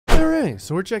Alright,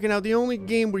 so we're checking out the only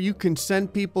game where you can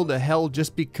send people to hell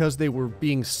just because they were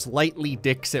being slightly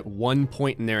dicks at one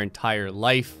point in their entire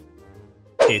life.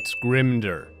 It's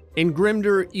Grimder. In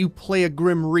Grimder, you play a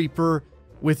Grim Reaper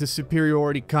with a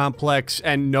superiority complex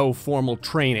and no formal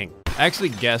training. I actually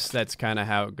guess that's kind of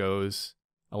how it goes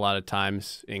a lot of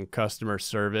times in customer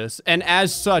service. And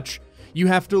as such, you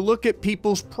have to look at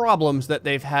people's problems that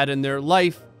they've had in their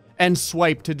life and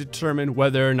swipe to determine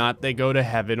whether or not they go to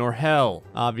heaven or hell.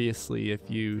 Obviously, if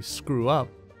you screw up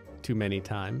too many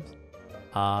times,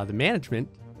 the management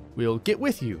will get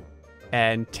with you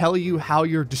and tell you how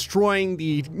you're destroying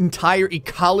the entire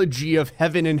ecology of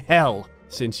heaven and hell.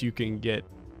 Since you can get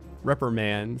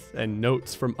reprimands and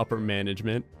notes from upper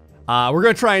management, we're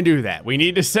gonna try and do that. We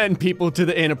need to send people to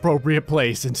the inappropriate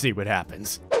place and see what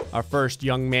happens. Our first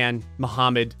young man,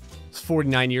 Muhammad, was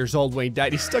 49 years old when he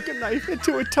died. He stuck a knife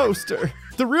into a toaster.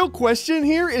 The real question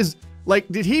here is, like,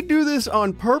 did he do this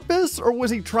on purpose or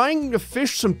was he trying to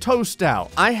fish some toast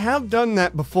out? I have done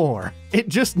that before. It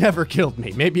just never killed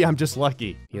me. Maybe I'm just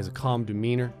lucky. He has a calm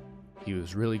demeanor. He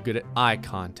was really good at eye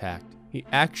contact. He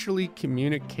actually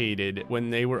communicated when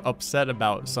they were upset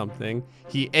about something.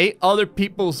 He ate other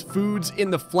people's foods in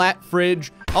the flat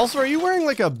fridge. Also, are you wearing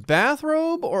like a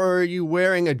bathrobe or are you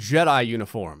wearing a Jedi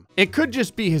uniform? It could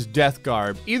just be his death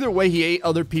garb. Either way, he ate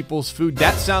other people's food.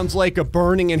 That sounds like a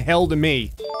burning in hell to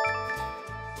me.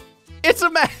 It's a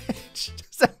match.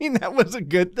 Does that mean that was a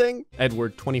good thing?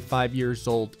 Edward, 25 years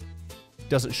old.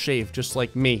 Doesn't shave, just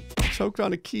like me. Choked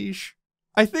on a quiche.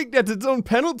 I think that's its own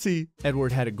penalty.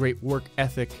 Edward had a great work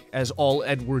ethic, as all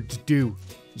Edwards do.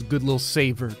 He was a good little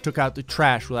saver, took out the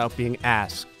trash without being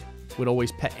asked. Would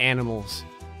always pet animals.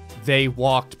 They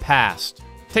walked past.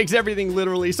 Takes everything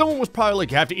literally. Someone was probably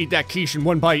like, you have to eat that quiche in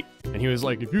one bite. And he was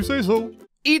like, if you say so.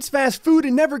 Eats fast food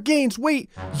and never gains weight.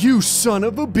 You son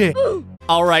of a bitch.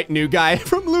 All right, new guy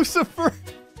from Lucifer.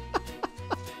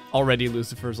 Already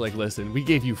Lucifer's like, listen, we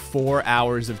gave you 4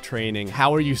 hours of training.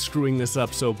 How are you screwing this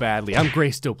up so badly? I'm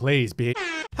GrayStillPlays, bitch.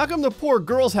 How come the poor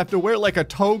girls have to wear like a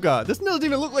toga? This doesn't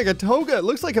even look like a toga. It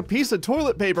looks like a piece of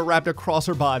toilet paper wrapped across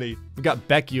her body. We got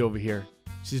Becky over here.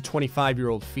 She's a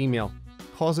 25-year-old female.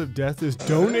 Cause of death is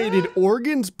donated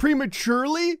organs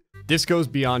prematurely? This goes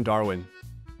beyond Darwin.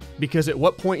 Because at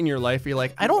what point in your life are you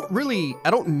like, I don't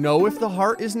know if the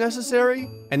heart is necessary,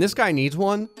 and this guy needs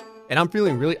one, and I'm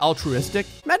feeling really altruistic.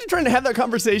 Imagine trying to have that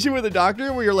conversation with a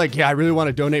doctor where you're like, yeah, I really want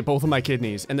to donate both of my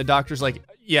kidneys. And the doctor's like,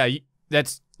 yeah,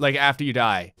 that's like after you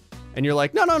die. And you're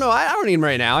like, no, I don't need them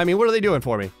right now. I mean, what are they doing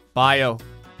for me? Bio.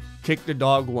 Kicked a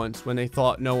dog once when they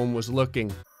thought no one was looking.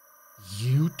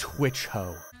 You twitch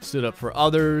hoe. Stood up for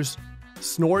others.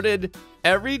 Snorted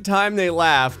every time they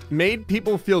laughed. Made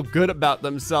people feel good about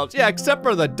themselves. Yeah, except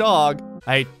for the dog.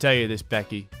 I hate to tell you this,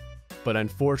 Becky, but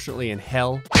unfortunately in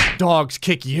hell, dogs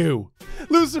kick you.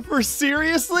 Lucifer,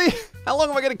 seriously? How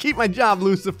long am I gonna keep my job,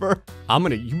 Lucifer?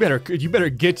 You better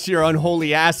get your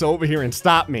unholy ass over here and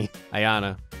stop me.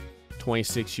 Ayana,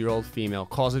 26-year-old female,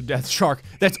 cause of death, shark.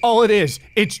 That's all it is.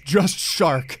 It's just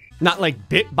shark. Not like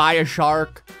bit by a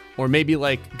shark, or maybe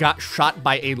like got shot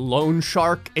by a lone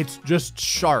shark. It's just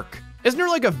shark. Isn't there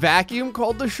like a vacuum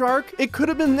called the shark? It could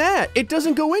have been that. It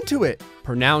doesn't go into it.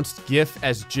 Pronounced GIF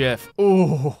as GIF.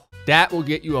 Ooh. That will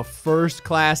get you a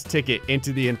first-class ticket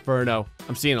into the Inferno.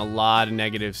 I'm seeing a lot of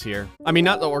negatives here. I mean,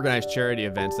 not the organized charity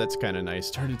events. That's kind of nice.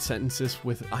 Started sentences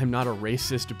with, I'm not a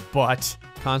racist, but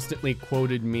constantly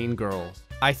quoted Mean Girls.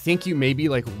 I think you may be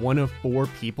like one of 4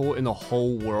 people in the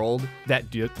whole world that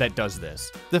does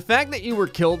this. The fact that you were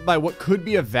killed by what could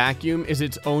be a vacuum is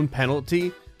its own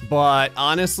penalty, but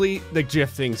honestly, the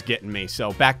GIF thing's getting me,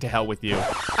 so back to hell with you.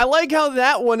 I like how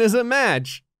that one is a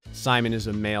match. Simon is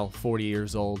a male, 40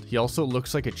 years old. He also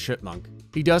looks like a chipmunk.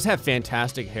 He does have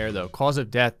fantastic hair though. Cause of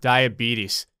death,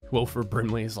 diabetes. Wilford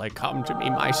Brimley is like, come to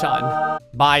me, my son.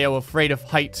 Bio, afraid of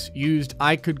heights. Used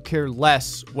I could care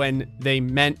less when they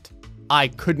meant I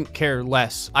couldn't care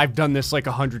less. I've done this like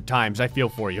 100 times. I feel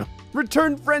for you.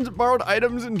 Returned friends' borrowed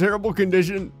items in terrible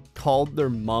condition. Called their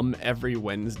mom every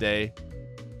Wednesday.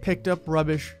 Picked up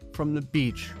rubbish from the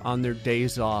beach on their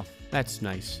days off. That's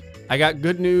nice. I got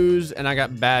good news and I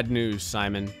got bad news,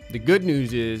 Simon. The good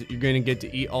news is you're gonna get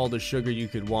to eat all the sugar you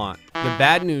could want. The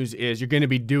bad news is you're gonna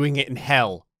be doing it in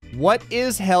hell. What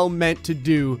is hell meant to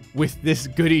do with this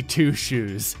goody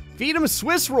two-shoes? Feed him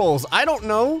Swiss rolls. I don't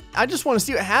know. I just want to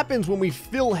see what happens when we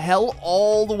fill hell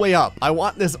all the way up. I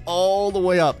want this all the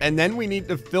way up. And then we need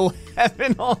to fill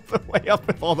heaven all the way up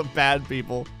with all the bad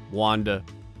people. Wanda,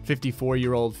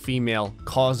 54-year-old female,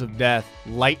 cause of death,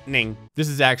 lightning. This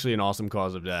is actually an awesome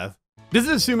cause of death. This is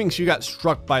assuming she got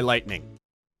struck by lightning.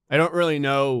 I don't really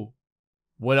know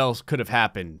what else could have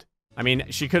happened. I mean,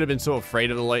 she could have been so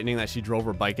afraid of the lightning that she drove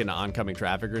her bike into oncoming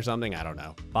traffic or something. I don't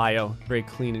know. Bio, very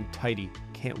clean and tidy.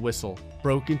 Can't whistle.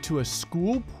 Broke into a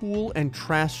school pool and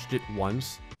trashed it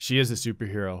once. She is a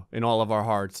superhero in all of our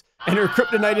hearts. And her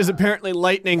kryptonite is apparently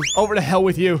lightning. Over to hell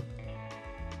with you.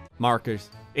 Marcus,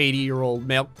 80-year-old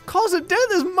male. Cause of death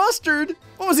is mustard.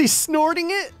 What was he,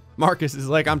 snorting it? Marcus is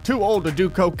like, I'm too old to do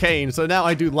cocaine, so now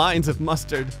I do lines of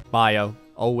mustard. Bio.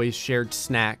 Always shared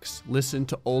snacks, listened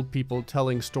to old people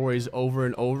telling stories over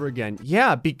and over again.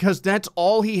 Yeah, because that's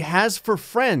all he has for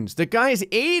friends. The guy's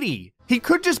 80. He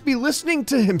could just be listening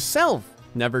to himself.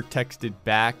 Never texted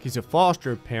back. He's a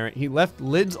foster parent. He left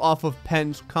lids off of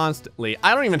pens constantly.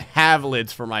 I don't even have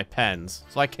lids for my pens,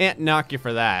 so I can't knock you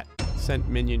for that. Sent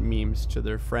minion memes to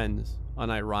their friends,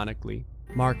 unironically.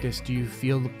 Marcus, do you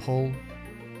feel the pull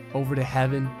over to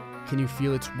heaven? Can you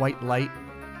feel its white light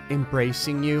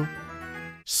embracing you?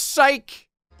 Psych!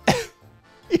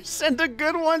 You sent a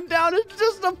good one down. It's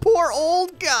just a poor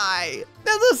old guy.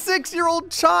 That's a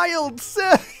 6-year-old child.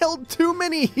 Held too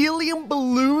many helium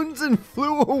balloons and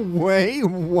flew away.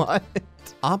 What?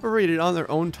 Operated on their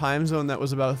own time zone that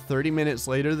was about 30 minutes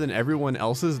later than everyone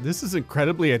else's. This is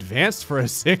incredibly advanced for a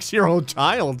 6-year-old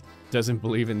child. Doesn't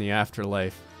believe in the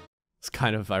afterlife. It's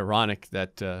kind of ironic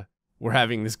that we're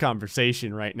having this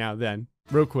conversation right now then.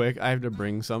 Real quick, I have to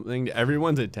bring something to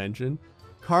everyone's attention.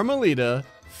 Carmelita,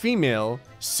 female,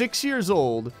 6 years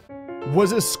old,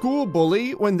 was a school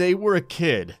bully when they were a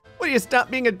kid. What, do you stop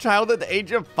being a child at the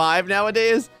age of 5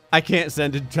 nowadays? I can't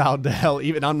send a child to hell,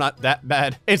 even I'm not that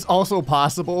bad. It's also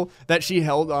possible that she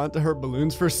held on to her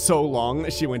balloons for so long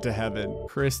that she went to heaven.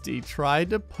 Christy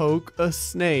tried to poke a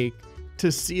snake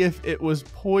to see if it was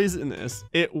poisonous.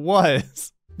 It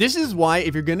was. This is why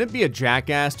if you're gonna be a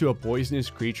jackass to a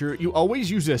poisonous creature, you always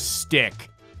use a stick.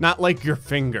 Not like your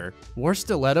finger. Wore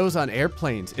stilettos on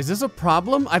airplanes. Is this a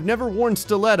problem? I've never worn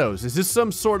stilettos. Is this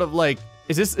some sort of like,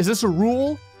 is this a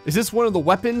rule? Is this one of the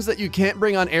weapons that you can't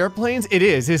bring on airplanes? It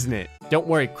is, isn't it? Don't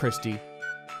worry, Christy.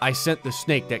 I sent the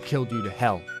snake that killed you to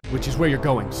hell, which is where you're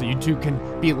going, so you two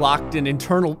can be locked in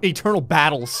eternal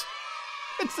battles.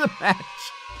 It's a match.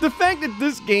 The fact that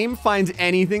this game finds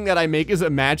anything that I make as a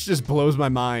match just blows my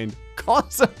mind.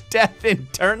 Cause of death,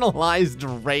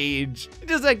 internalized rage.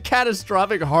 Just a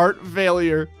catastrophic heart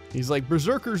failure. He's like,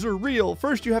 berserkers are real.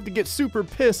 First you have to get super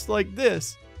pissed like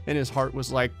this. And his heart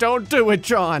was like, don't do it,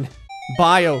 John.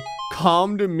 Bio,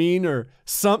 calm demeanor.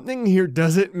 Something here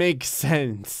doesn't make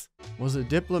sense. Was a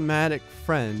diplomatic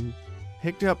friend,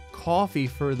 picked up coffee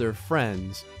for their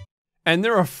friends, and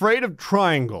they're afraid of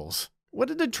triangles. What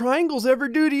did the triangles ever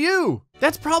do to you?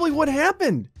 That's probably what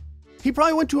happened. He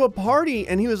probably went to a party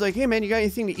and he was like, hey man, you got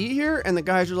anything to eat here? And the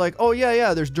guys are like, oh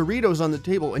yeah, there's Doritos on the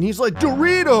table. And he's like,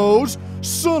 Doritos?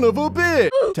 Son of a bitch.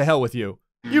 To hell with you.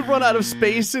 You've run out of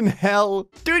space in hell.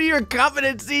 Due to your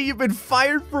competency, you've been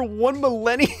fired for 1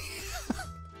 millennium.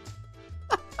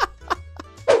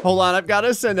 Hold on, I've got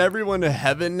to send everyone to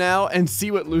heaven now and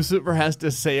see what Lucifer has to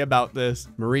say about this.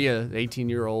 Maria,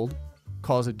 18-year-old.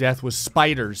 Cause of death was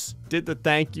spiders. Did the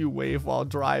thank you wave while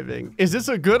driving. Is this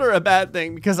a good or a bad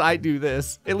thing? Because I do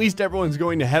this. At least everyone's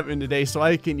going to heaven today, so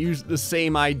I can use the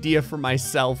same idea for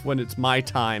myself when it's my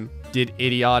time. Did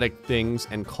idiotic things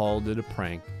and called it a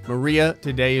prank. Maria,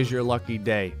 today is your lucky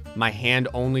day. My hand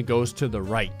only goes to the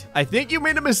right. I think you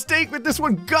made a mistake with this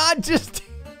one. God just,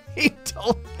 he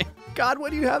told me. God,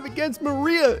 what do you have against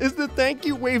Maria? Is the thank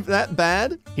you wave that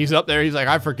bad? He's up there, he's like,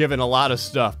 I've forgiven a lot of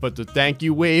stuff, but the thank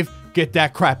you wave, get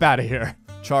that crap out of here.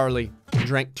 Charlie,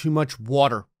 drank too much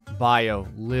water. Bio,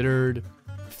 littered.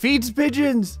 Feeds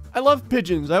pigeons. I love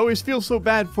pigeons. I always feel so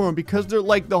bad for them because they're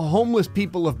like the homeless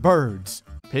people of birds.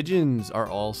 Pigeons are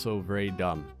also very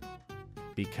dumb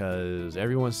because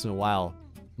every once in a while,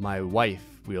 my wife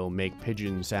will make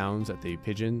pigeon sounds at the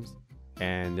pigeons.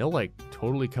 And they'll like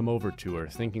totally come over to her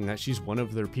thinking that she's one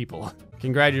of their people.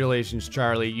 Congratulations,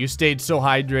 Charlie. You stayed so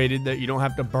hydrated that you don't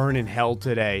have to burn in hell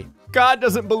today. God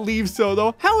doesn't believe so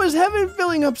though. How is heaven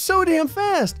filling up so damn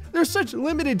fast? There's such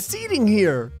limited seating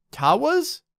here.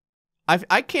 Tawas?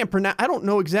 I can't pronounce, I don't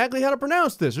know exactly how to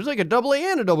pronounce this. There's like a double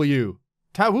A and a W.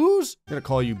 Tawus? I'm gonna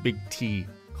call you Big T.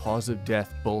 Cause of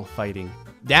death, bullfighting.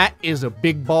 That is a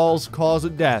big balls cause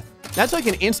of death. That's like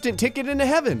an instant ticket into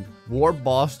heaven. Wore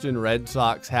Boston Red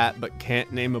Sox hat, but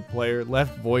can't name a player.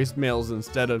 Left voicemails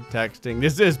instead of texting.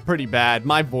 This is pretty bad.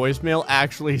 My voicemail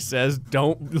actually says,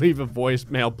 don't leave a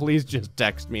voicemail. Please just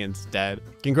text me instead.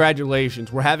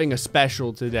 Congratulations, we're having a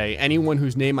special today. Anyone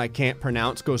whose name I can't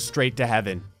pronounce goes straight to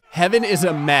heaven. Heaven is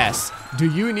a mess.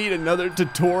 Do you need another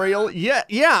tutorial?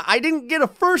 Yeah, I didn't get a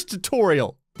first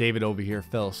tutorial. David over here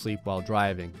fell asleep while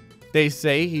driving. They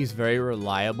say he's very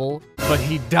reliable, but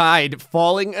he died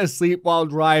falling asleep while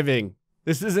driving.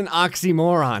 This is an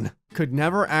oxymoron. Could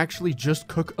never actually just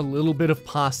cook a little bit of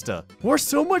pasta. Wore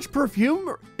so much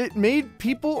perfume, it made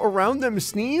people around them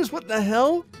sneeze? What the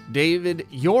hell? David,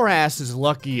 your ass is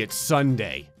lucky it's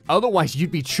Sunday. Otherwise,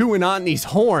 you'd be chewing on these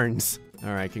horns.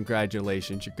 All right,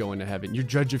 congratulations, you're going to heaven. Your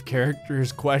judge of character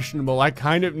is questionable. I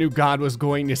kind of knew God was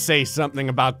going to say something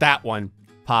about that one.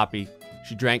 Poppy,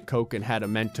 she drank Coke and had a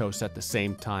Mentos at the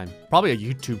same time. Probably a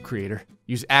YouTube creator.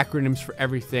 Use acronyms for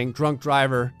everything. Drunk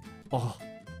driver. Oh,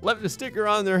 left a sticker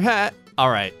on their hat.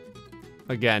 All right,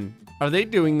 again, are they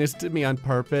doing this to me on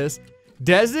purpose?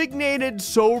 Designated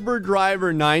sober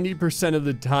driver 90% of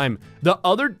the time. The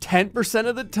other 10%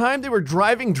 of the time, they were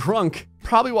driving drunk.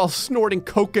 Probably while snorting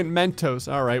Coke and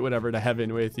Mentos. All right, whatever, to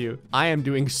heaven with you. I am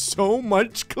doing so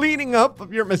much cleaning up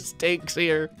of your mistakes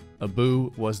here.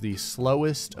 Abu was the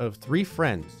slowest of 3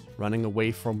 friends running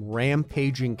away from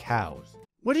rampaging cows.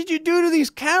 What did you do to these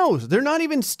cows? They're not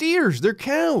even steers, they're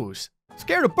cows.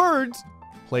 Scared of birds?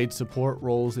 Played support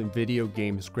roles in video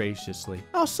games graciously.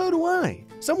 Oh, so do I.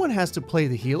 Someone has to play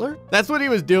the healer. That's what he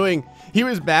was doing. He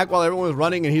was back while everyone was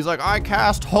running and he's like, I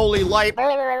cast holy light.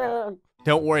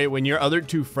 Don't worry, when your other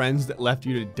 2 friends that left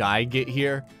you to die get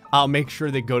here, I'll make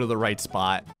sure they go to the right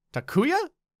spot. Takuya?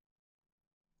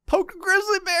 Poke a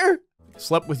grizzly bear?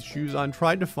 Slept with shoes on,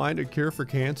 tried to find a cure for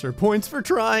cancer. Points for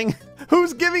trying.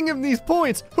 Who's giving him these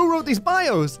points? Who wrote these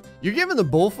bios? You're giving the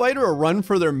bullfighter a run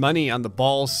for their money on the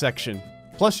balls section.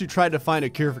 Plus you tried to find a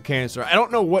cure for cancer. I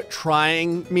don't know what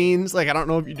trying means. Like, I don't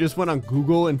know if you just went on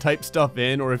Google and typed stuff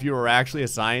in or if you were actually a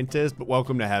scientist, but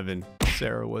welcome to heaven.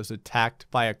 Sarah was attacked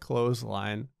by a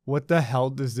clothesline. What the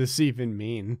hell does this even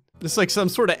mean? This is like some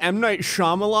sort of M. Night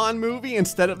Shyamalan movie.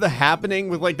 Instead of the happening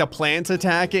with like the plants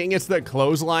attacking, it's the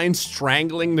clothesline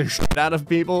strangling the shit out of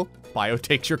people. Bio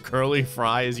takes your curly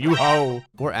fries, you ho.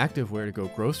 More activewear to go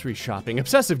grocery shopping.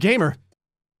 Obsessive gamer.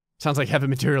 Sounds like heaven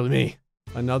material to me.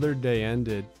 Another day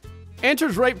ended.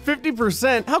 Answer's right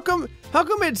 50%. How come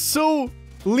it's so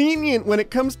lenient when it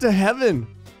comes to heaven?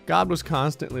 God was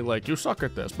constantly like, you suck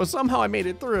at this, but somehow I made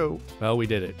it through. Well, we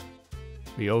did it.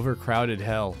 We overcrowded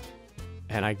hell.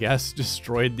 And I guess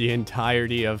destroyed the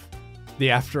entirety of the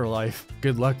afterlife.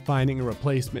 Good luck finding a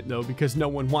replacement though, because no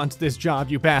one wants this job,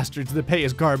 you bastards. The pay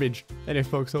is garbage. Anyway,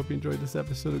 folks, hope you enjoyed this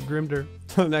episode of Grimder.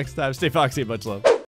 Till next time, stay foxy, much love.